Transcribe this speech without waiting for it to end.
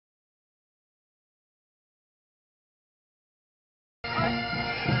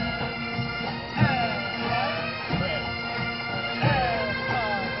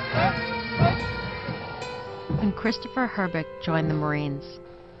Christopher Hrbek joined the Marines.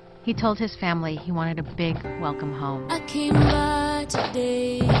 He told his family he wanted a big welcome home. I came by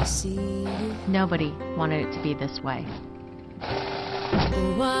today to see you. Nobody wanted it to be this way.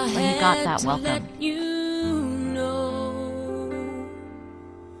 But he got that welcome.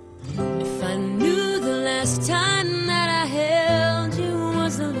 If I knew the last time that I held you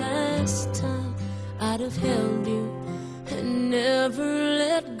was the last time, I'd have held you and never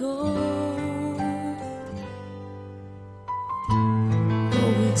let go.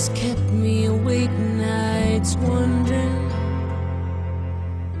 Oh, it's kept me awake nights wondering.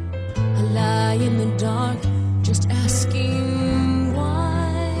 I lie in the dark just asking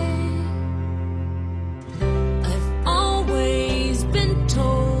why. I've always been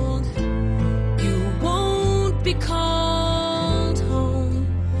told you won't be called home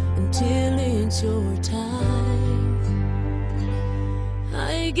until it's your time.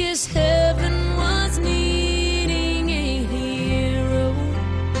 I guess heaven was needing a hero,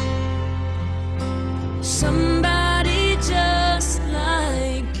 somebody just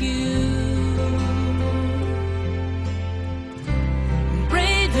like you,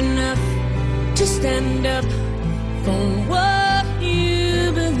 brave enough to stand up for what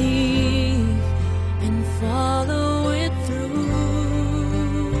you believe and follow it through.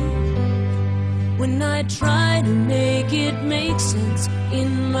 When I try to make it make sense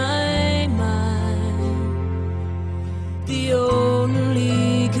in my mind, the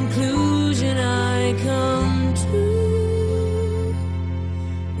only conclusion I come to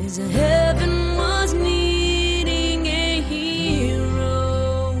is that heaven was needing a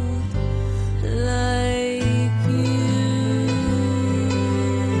hero like you.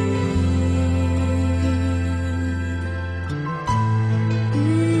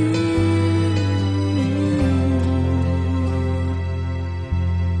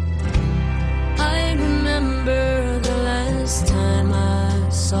 I remember the last time I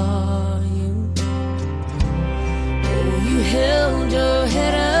saw you. Oh, you held your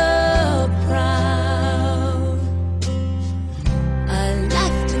head up proud. I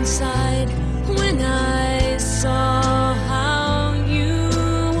laughed inside when I saw how you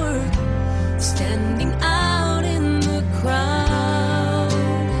were standing out in the crowd.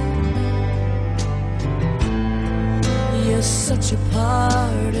 You're such a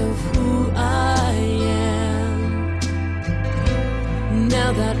part of who I am.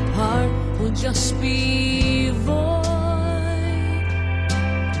 Now that part will just be void.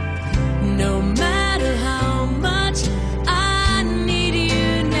 No matter how much I need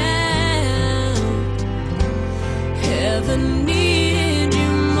you now, heaven needed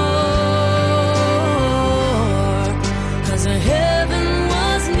you more. 'Cause heaven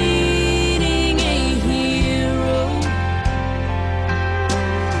was needing a hero,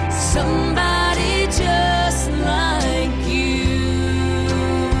 somebody just like you,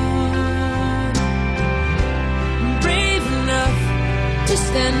 brave enough to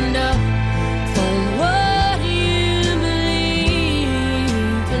stand up for what you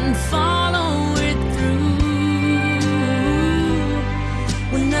believe and follow it through.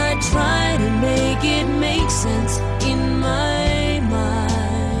 When I try to make it make sense in my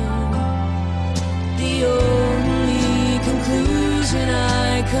mind, the